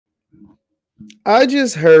I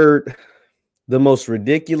just heard the most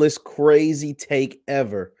ridiculous, crazy take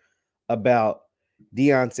ever about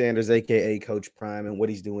Deion Sanders, aka Coach Prime, and what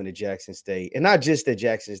he's doing at Jackson State, and not just at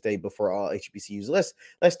Jackson State, but for all HBCUs.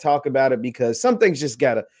 Let's talk about it because some things just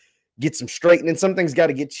gotta get some straightening. Some things got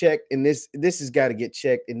to get checked, and this has got to get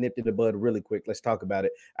checked and nipped in the bud really quick. Let's talk about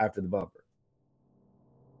it after the bumper.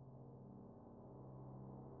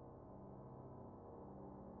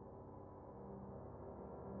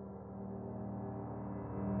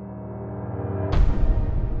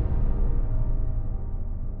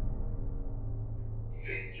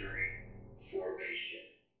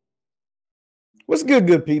 What's good,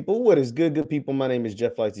 good people? What is good, good people? My name is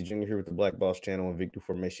JeffLightsyJr. here with the Black Boss channel on Victory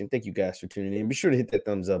Formation. Thank you guys for tuning in. Be sure to hit that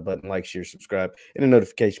thumbs up button, like, share, subscribe, and the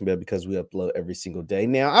notification bell because we upload every single day.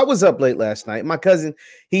 Now, I was up late last night. My cousin,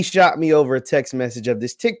 he shot me over a text message of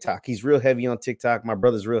this TikTok. He's real heavy on TikTok. My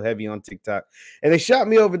brother's real heavy on TikTok. And they shot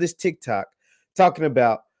me over this TikTok talking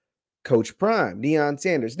about Coach Prime, Deion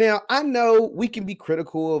Sanders. Now, I know we can be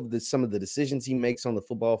critical of some of the decisions he makes on the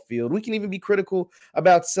football field. We can even be critical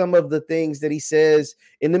about some of the things that he says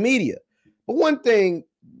in the media. But one thing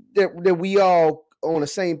that we all on the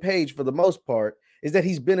same page for the most part is that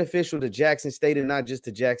he's beneficial to Jackson State, and not just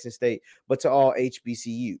to Jackson State, but to all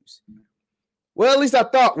HBCUs. Well, at least I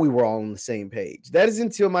thought we were all on the same page. That is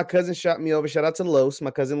until my cousin shot me over. Shout out to Los. My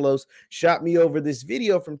cousin Los shot me over this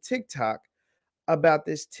video from TikTok about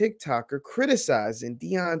this TikToker criticizing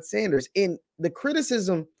Deion Sanders. And the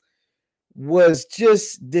criticism was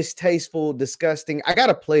just distasteful, disgusting. I got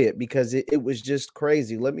to play it because it was just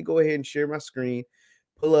crazy. Let me go ahead and share my screen,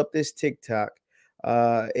 pull up this TikTok.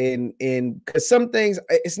 And because some things,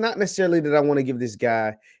 it's not necessarily that I want to give this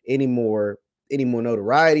guy any more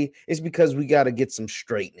notoriety. It's because we got to get some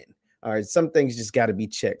straightening. All right, some things just got to be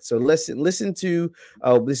checked. So listen to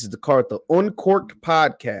this is the Uncorked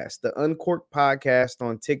podcast, the Uncorked podcast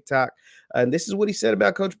on TikTok, and this is what he said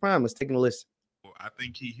about Coach Prime. Let's take a listen. I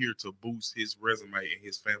think he's here to boost his resume and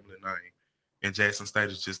his family name, and Jackson State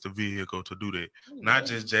is just a vehicle to do that. Not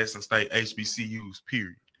just Jackson State, HBCUs,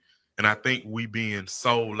 period. And I think we being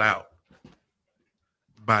sold out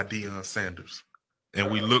by Deion Sanders, and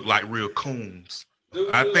we look like real coons.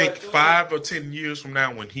 I think 5 or 10 years from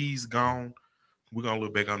now, when he's gone, we're gonna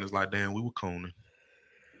look back on this like, damn, we were cooning.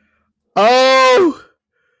 Oh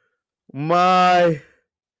my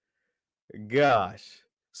gosh.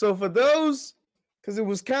 So for those, because it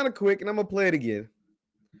was kind of quick, and I'm gonna play it again.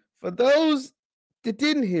 For those that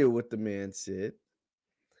didn't hear what the man said,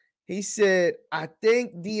 he said, I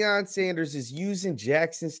think Deion Sanders is using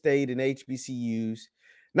Jackson State and HBCUs,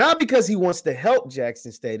 not because he wants to help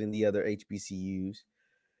Jackson State and the other HBCUs,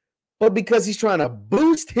 but because he's trying to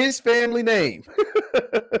boost his family name.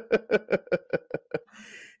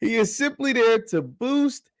 He is simply there to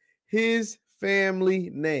boost his family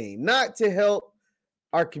name, not to help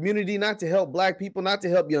our community, not to help Black people, not to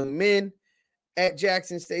help young men at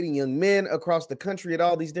Jackson State and young men across the country at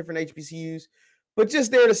all these different HBCUs, but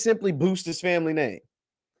just there to simply boost his family name.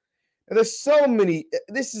 And there's so many.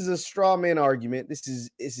 This is a straw man argument. This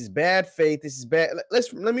is bad faith. This is bad.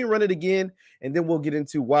 Let me run it again, and then we'll get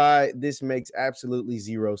into why this makes absolutely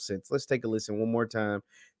zero sense. Let's take a listen one more time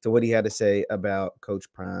to what he had to say about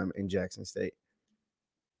Coach Prime in Jackson State.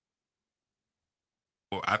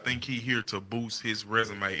 I think he's here to boost his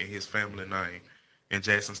resume and his family name, and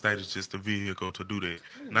Jackson State is just a vehicle to do that.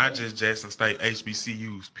 Not just Jackson State,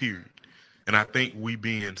 HBCUs, period. And I think we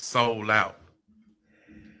being sold out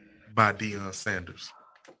by Deion Sanders,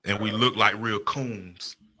 and we look like real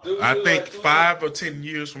coons. I think 5 or 10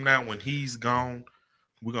 years from now, when he's gone,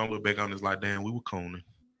 we're gonna look back on this like, damn, we were cooning.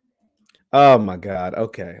 Oh my God.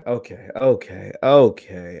 Okay.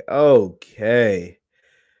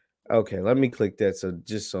 Let me click that so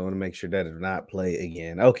I want to make sure that it does not play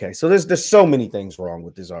again. Okay, so there's so many things wrong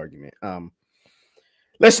with this argument.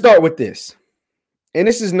 Let's start with this. And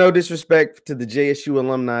this is no disrespect to the JSU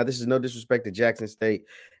alumni. This is no disrespect to Jackson State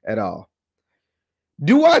at all.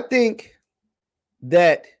 Do I think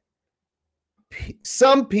that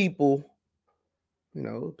some people,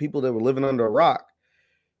 people that were living under a rock,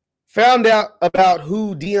 found out about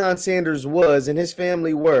who Deion Sanders was and his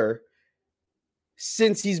family were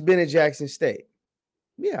since he's been at Jackson State?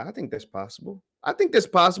 Yeah, I think that's possible.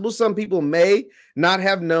 Some people may not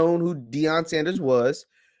have known who Deion Sanders was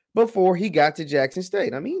before he got to Jackson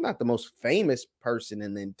State. I mean, he's not the most famous person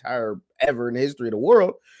in the entire ever in the history of the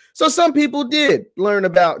world. So some people did learn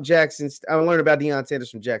about Deion Sanders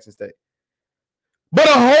from Jackson State. But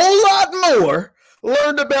a whole lot more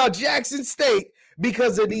learned about Jackson State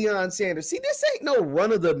because of Deion Sanders. See, this ain't no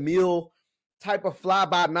run-of-the-mill type of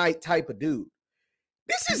fly-by-night type of dude.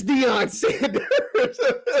 This is Deion Sanders.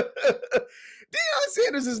 Deion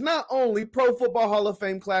Sanders is not only Pro Football Hall of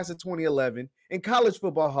Fame class of 2011 and College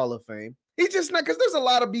Football Hall of Fame. He's just not, because there's a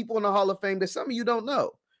lot of people in the Hall of Fame that some of you don't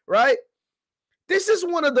know, right? This is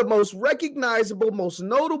one of the most recognizable, most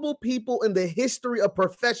notable people in the history of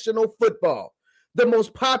professional football, the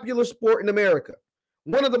most popular sport in America,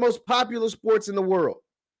 one of the most popular sports in the world.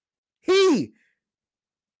 He,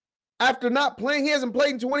 after not playing, he hasn't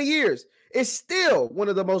played in 20 years, is still one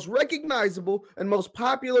of the most recognizable and most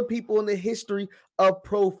popular people in the history of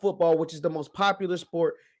pro football, which is the most popular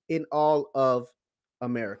sport in all of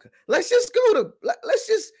America. Let's just go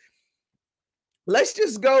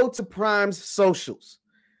to Prime's socials.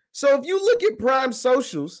 So if you look at Prime's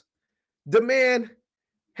socials, the man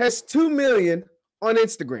has 2 million on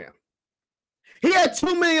Instagram. He had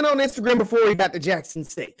 2 million on Instagram before he got to Jackson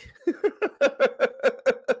State.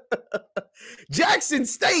 Jackson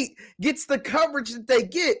State gets the coverage that they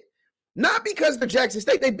get, not because they're Jackson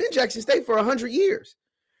State. They've been Jackson State for 100 years.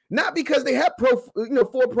 Not because they have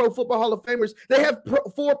 4 Pro Football Hall of Famers. They have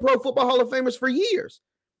 4 Pro Football Hall of Famers for years.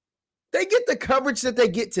 They get the coverage that they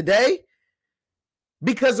get today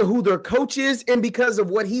because of who their coach is and because of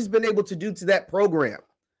what he's been able to do to that program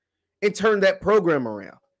and turn that program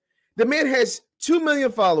around. The man has 2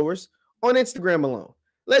 million followers on Instagram alone.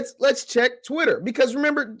 Let's check Twitter, because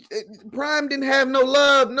remember, Prime didn't have no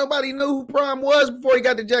love. Nobody knew who Prime was before he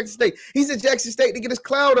got to Jackson State. He's at Jackson State to get his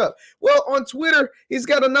clout up. Well, on Twitter, he's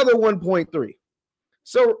got another 1.3.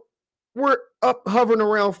 So we're up hovering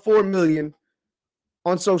around 4 million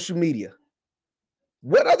on social media.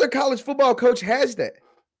 What other college football coach has that?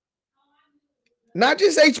 Not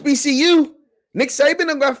just HBCU. Nick Saban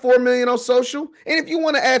done got 4 million on social. And if you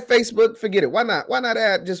want to add Facebook, forget it. Why not? Why not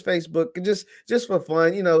add just Facebook? Just for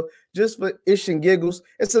fun, just for ish and giggles.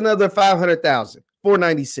 It's another 500,000,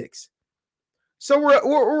 496. So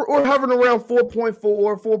we're hovering around 4.4,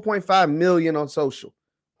 4.5 million on social.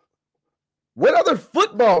 What other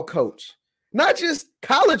football coach? Not just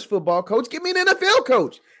college football coach. Give me an NFL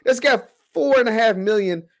coach that's got 4.5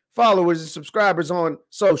 million followers and subscribers on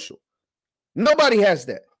social. Nobody has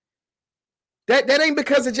that. That ain't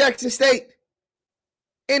because of Jackson State.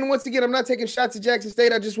 And once again, I'm not taking shots at Jackson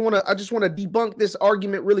State. I just want to debunk this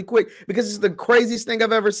argument really quick, because it's the craziest thing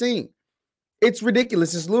I've ever seen. It's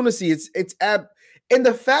ridiculous. It's lunacy. And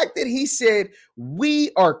the fact that he said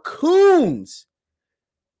we are coons.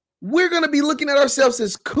 We're going to be looking at ourselves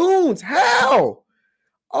as coons. How?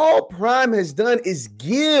 All Prime has done is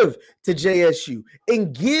give to JSU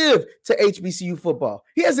and give to HBCU football.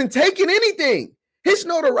 He hasn't taken anything. His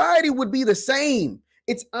notoriety would be the same.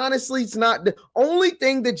 It's not. The only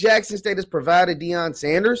thing that Jackson State has provided Deion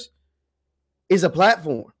Sanders is a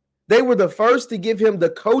platform. They were the first to give him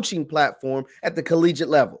the coaching platform at the collegiate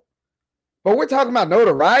level. But we're talking about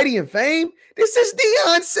notoriety and fame. This is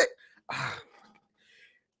Deion Sanders.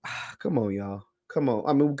 Come on, y'all. Come on.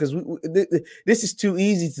 I mean, because this is too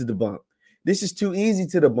easy to debunk. This is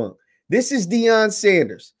Deion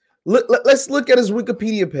Sanders. Let's look at his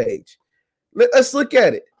Wikipedia page. Let's look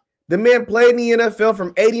at it. The man played in the NFL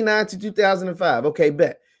from 89 to 2005. Okay,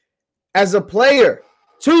 bet. As a player,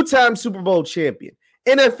 2-time Super Bowl champion,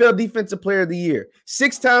 NFL Defensive Player of the Year,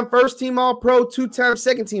 6-time first-team All-Pro, 2-time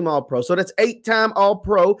second-team All-Pro. So that's 8-time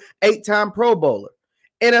All-Pro, 8-time Pro Bowler.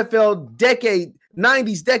 NFL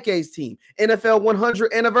 90s Decades team, NFL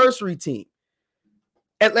 100 Anniversary team,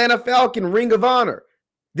 Atlanta Falcon Ring of Honor.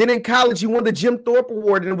 Then in college, he won the Jim Thorpe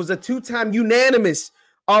Award and was a 2-time unanimous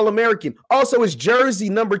All-American. Also, his jersey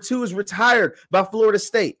number 2 is retired by Florida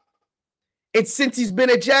State. And since he's been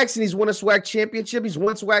at Jackson, he's won a SWAC championship. He's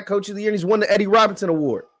won SWAC Coach of the Year, and he's won the Eddie Robinson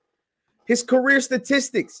Award. His career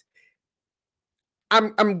statistics,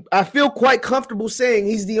 I feel quite comfortable saying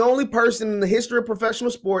he's the only person in the history of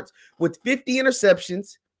professional sports with 50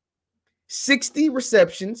 interceptions, 60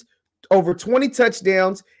 receptions, over 20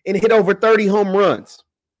 touchdowns, and hit over 30 home runs.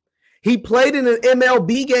 He played in an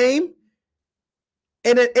MLB game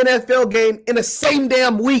and an NFL game in the same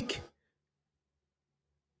damn week.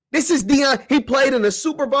 This is Deion. He played in the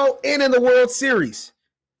Super Bowl and in the World Series.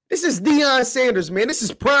 This is Deion Sanders, man. This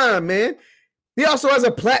is prime, man. He also has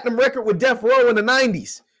a platinum record with Death Row in the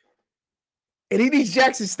 90s. And he needs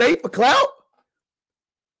Jackson State for clout?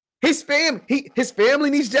 His family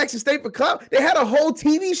needs Jackson State for clout? They had a whole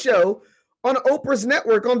TV show on Oprah's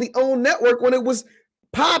network, on the OWN network, when it was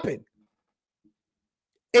popping.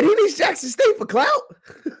 And he needs Jackson State for clout?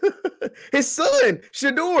 His son,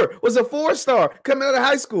 Shador, was a 4-star coming out of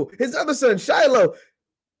high school. His other son, Shiloh,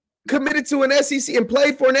 committed to an SEC and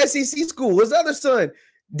played for an SEC school. His other son,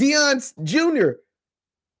 Deion Jr.,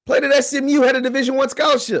 played at SMU, had a Division I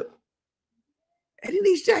scholarship. and he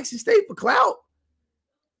needs Jackson State for clout.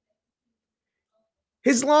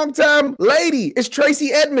 His longtime lady is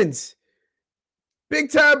Tracy Edmonds,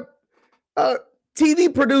 big time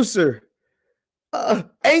TV producer,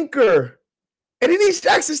 anchor, and he needs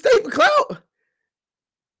Jackson State for clout.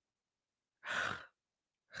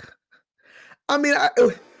 I mean,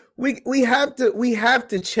 we have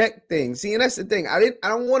to check things. See, and that's the thing. I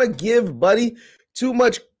don't want to give Buddy too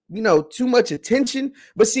much attention.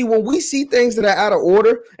 But see, when we see things that are out of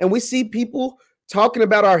order, and we see people talking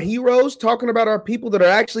about our heroes, talking about our people that are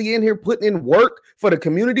actually in here putting in work for the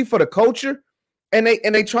community, for the culture, and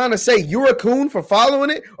they trying to say you're a coon for following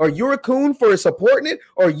it, or you're a coon for supporting it,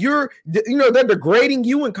 or they're degrading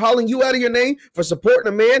you and calling you out of your name for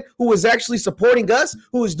supporting a man who is actually supporting us,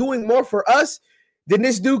 who is doing more for us than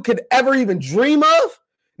this dude could ever even dream of.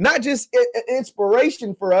 Not just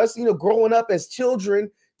inspiration for us, growing up as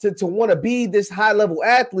children to want to be this high-level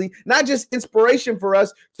athlete, not just inspiration for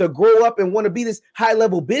us to grow up and want to be this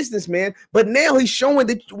high-level businessman, but now he's showing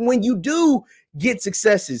that when you do get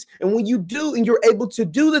successes, and when you do and you're able to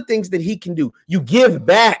do the things that he can do, you give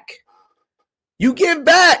back. You give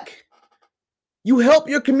back. You help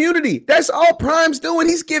your community. That's all Prime's doing.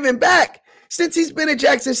 He's giving back. Since he's been at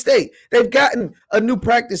Jackson State, they've gotten a new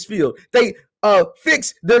practice field. They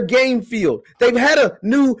fixed their game field. They've had a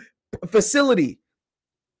new facility.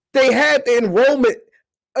 They had the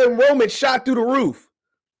enrollment shot through the roof.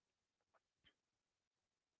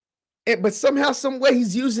 But somehow, some way,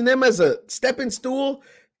 he's using them as a stepping stool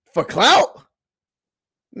for clout.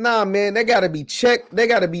 Nah, man, they got to be checked. They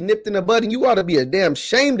got to be nipped in the bud, and you ought to be a damn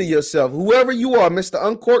ashamed of yourself. Whoever you are, Mr.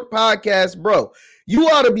 Uncorked Podcast, bro, you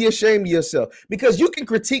ought to be ashamed of yourself, because you can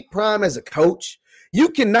critique Prime as a coach. You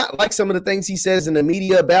cannot like some of the things he says in the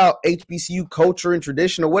media about HBCU culture and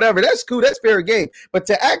tradition or whatever. That's cool. That's fair game. But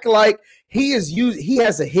to act like he has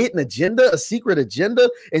a hidden agenda, a secret agenda,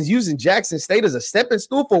 and is using Jackson State as a stepping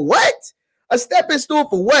stool for what? A stepping stool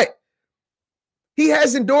for what? He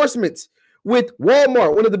has endorsements with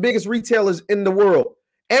Walmart, one of the biggest retailers in the world.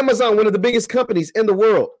 Amazon, one of the biggest companies in the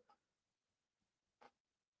world.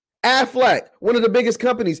 Aflac, one of the biggest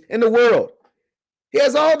companies in the world. He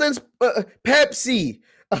has all this Pepsi.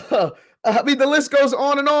 The list goes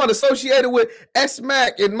on, associated with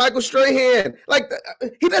SWAC and Michael Strahan.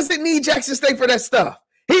 He doesn't need Jackson State for that stuff.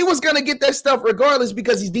 He was going to get that stuff regardless,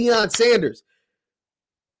 because he's Deion Sanders.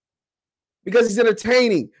 Because he's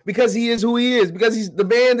entertaining. Because he is who he is. Because he's the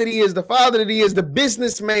man that he is, the father that he is, the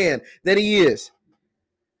businessman that he is.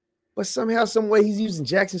 But somehow, some way, he's using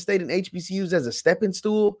Jackson State and HBCUs as a stepping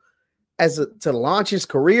stool, to launch his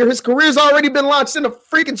career. His career's already been launched in the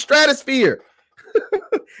freaking stratosphere.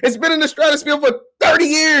 It's been in the stratosphere for 30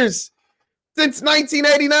 years. Since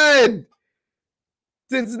 1989.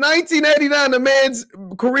 Since 1989, the man's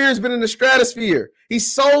career has been in the stratosphere. He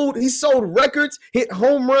sold records, hit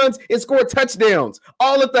home runs, and scored touchdowns,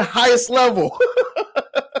 all at the highest level.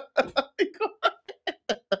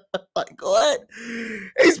 Like what?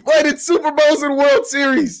 He's played in Super Bowls and World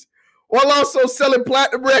Series while also selling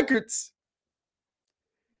platinum records.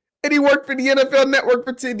 And he worked for the NFL Network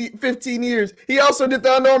for 15 years. He also did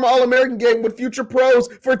the Under Armour All-American game with future pros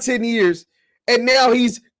for 10 years. And now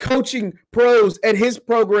he's coaching pros at his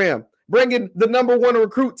program, bringing the #1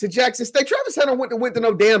 recruit to Jackson State. Travis Hunter went to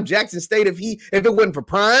no damn Jackson State if it wasn't for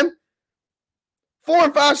Prime. 4-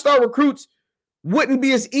 and 5-star recruits wouldn't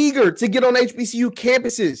be as eager to get on HBCU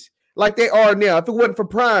campuses like they are now if it wasn't for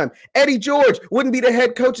Prime. Eddie George wouldn't be the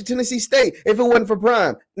head coach of Tennessee State if it wasn't for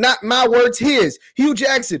Prime. Not my words, his. Hugh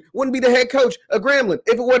Jackson wouldn't be the head coach of Grambling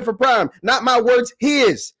if it wasn't for Prime. Not my words,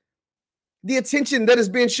 his. The attention that is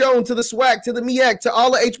being shown to the SWAC, to the MEAC, to all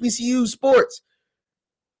the HBCU sports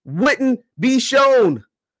wouldn't be shown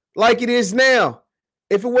like it is now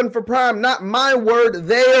if it wasn't for Prime. Not my word,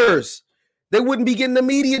 theirs. They wouldn't be getting the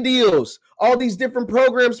media deals. All these different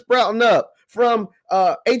programs sprouting up, from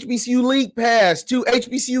HBCU League Pass to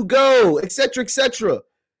HBCU Go, etc., etc.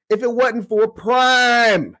 If it wasn't for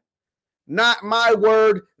Prime. Not my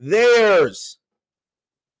word, theirs.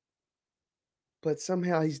 But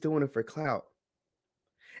somehow he's doing it for clout.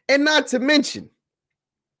 And not to mention,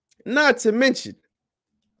 on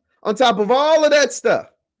top of all of that stuff,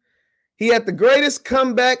 he had the greatest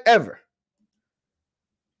comeback ever.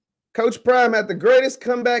 Coach Prime had the greatest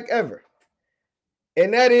comeback ever.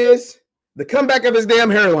 And that is the comeback of his damn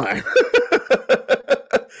hairline.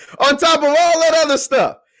 On top of all that other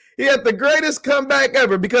stuff, he had the greatest comeback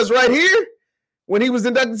ever, because right here, when he was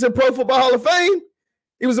inducted to the Pro Football Hall of Fame,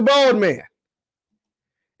 he was a bald man.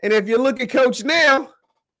 And if you look at Coach now,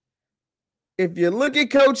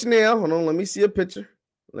 hold on, let me see a picture.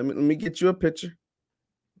 Let me get you a picture.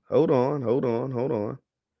 Hold on.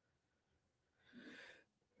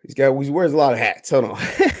 He wears a lot of hats. Hold on.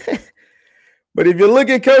 But if you look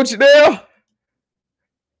at Coach now,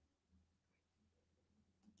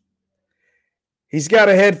 he's got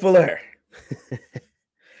a head full of hair.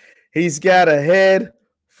 He's got a head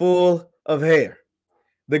full of hair.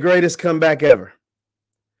 The greatest comeback ever.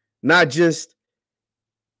 Not just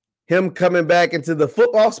him coming back into the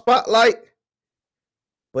football spotlight,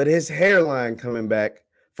 but his hairline coming back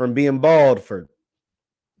from being bald for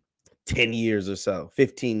 10 years or so,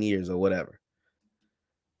 15 years or whatever.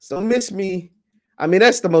 So miss me. I mean,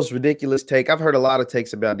 that's the most ridiculous take. I've heard a lot of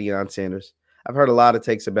takes about Deion Sanders. I've heard a lot of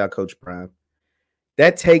takes about Coach Prime.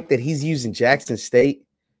 That take that he's using Jackson State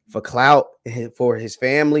for clout for his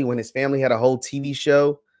family, when his family had a whole TV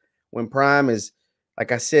show, when Prime is,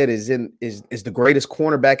 like I said, is the greatest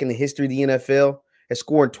cornerback in the history of the NFL, has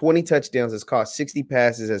scored 20 touchdowns, has caught 60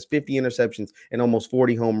 passes, has 50 interceptions, and almost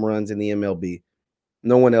 40 home runs in the MLB.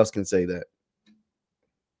 No one else can say that.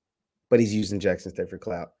 But he's using Jackson State for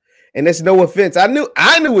clout. And that's no offense. I knew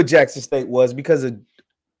what Jackson State was because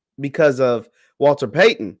of Walter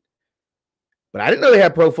Payton. But I didn't know they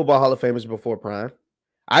had Pro Football Hall of Famers before Prime.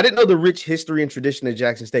 I didn't know the rich history and tradition of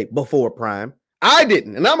Jackson State before Prime. I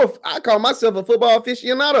didn't. And I call myself a football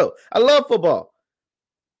aficionado. I love football.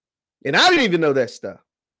 And I didn't even know that stuff.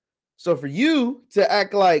 So for you to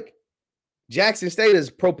act like Jackson State has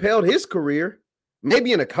propelled his career,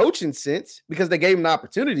 maybe in a coaching sense, because they gave him an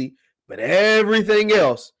opportunity, but everything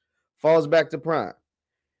else falls back to Prime.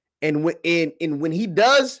 And when he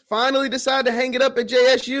does finally decide to hang it up at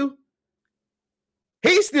JSU,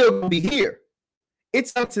 he's still going to be here.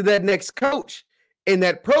 It's up to that next coach in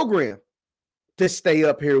that program to stay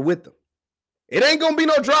up here with them. It ain't going to be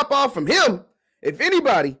no drop-off from him. If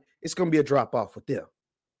anybody, it's going to be a drop-off with them.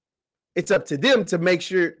 It's up to them to make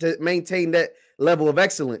sure to maintain that level of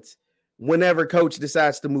excellence whenever coach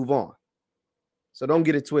decides to move on. So don't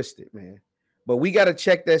get it twisted, man. But we got to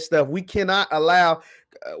check that stuff. We cannot allow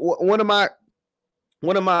one of my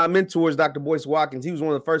mentors, Dr. Boyce Watkins, he was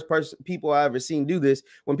one of the first people I ever seen do this.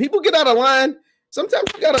 When people get out of line, sometimes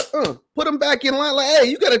you got to put them back in line. Like, hey,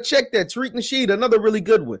 you got to check that. Tariq Nasheed, another really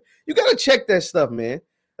good one. You got to check that stuff, man.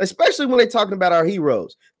 Especially when they're talking about our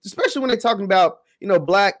heroes. Especially when they're talking about,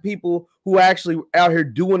 black people who are actually out here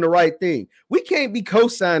doing the right thing. We can't be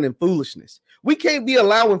co-signing foolishness. We can't be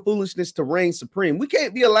allowing foolishness to reign supreme. We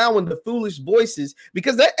can't be allowing the foolish voices,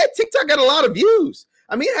 because that TikTok got a lot of views.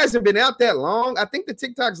 I mean, it hasn't been out that long. I think the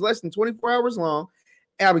TikTok's less than 24 hours long.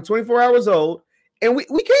 24 hours old. And we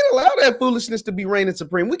can't allow that foolishness to be reigning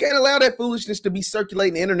supreme. We can't allow that foolishness to be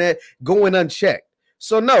circulating the internet going unchecked.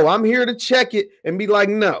 So, no, I'm here to check it and be like,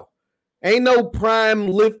 no. Ain't no Prime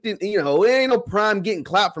lifting, it ain't no Prime getting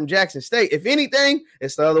clout from Jackson State. If anything,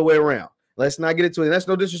 it's the other way around. Let's not get into it. That's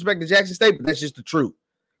no disrespect to Jackson State, but that's just the truth.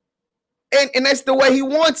 And that's the way he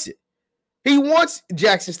wants it. He wants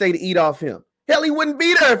Jackson State to eat off him. Hell, he wouldn't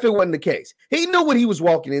be there if it wasn't the case. He knew what he was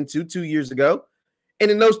walking into 2 years ago.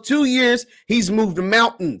 And in those 2 years, he's moved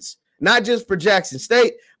mountains, not just for Jackson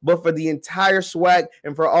State, but for the entire SWAC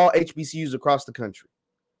and for all HBCUs across the country.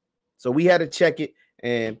 So we had to check it,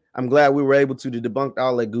 and I'm glad we were able to debunk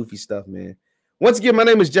all that goofy stuff, man. Once again, my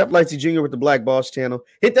name is JeffLightsyJr with the Black Boss channel.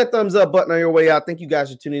 Hit that thumbs up button on your way out. Thank you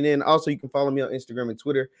guys for tuning in. Also, you can follow me on Instagram and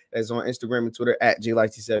Twitter. That's on Instagram and Twitter at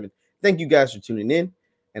JLightsy7. Thank you guys for tuning in,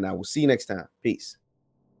 and I will see you next time. Peace.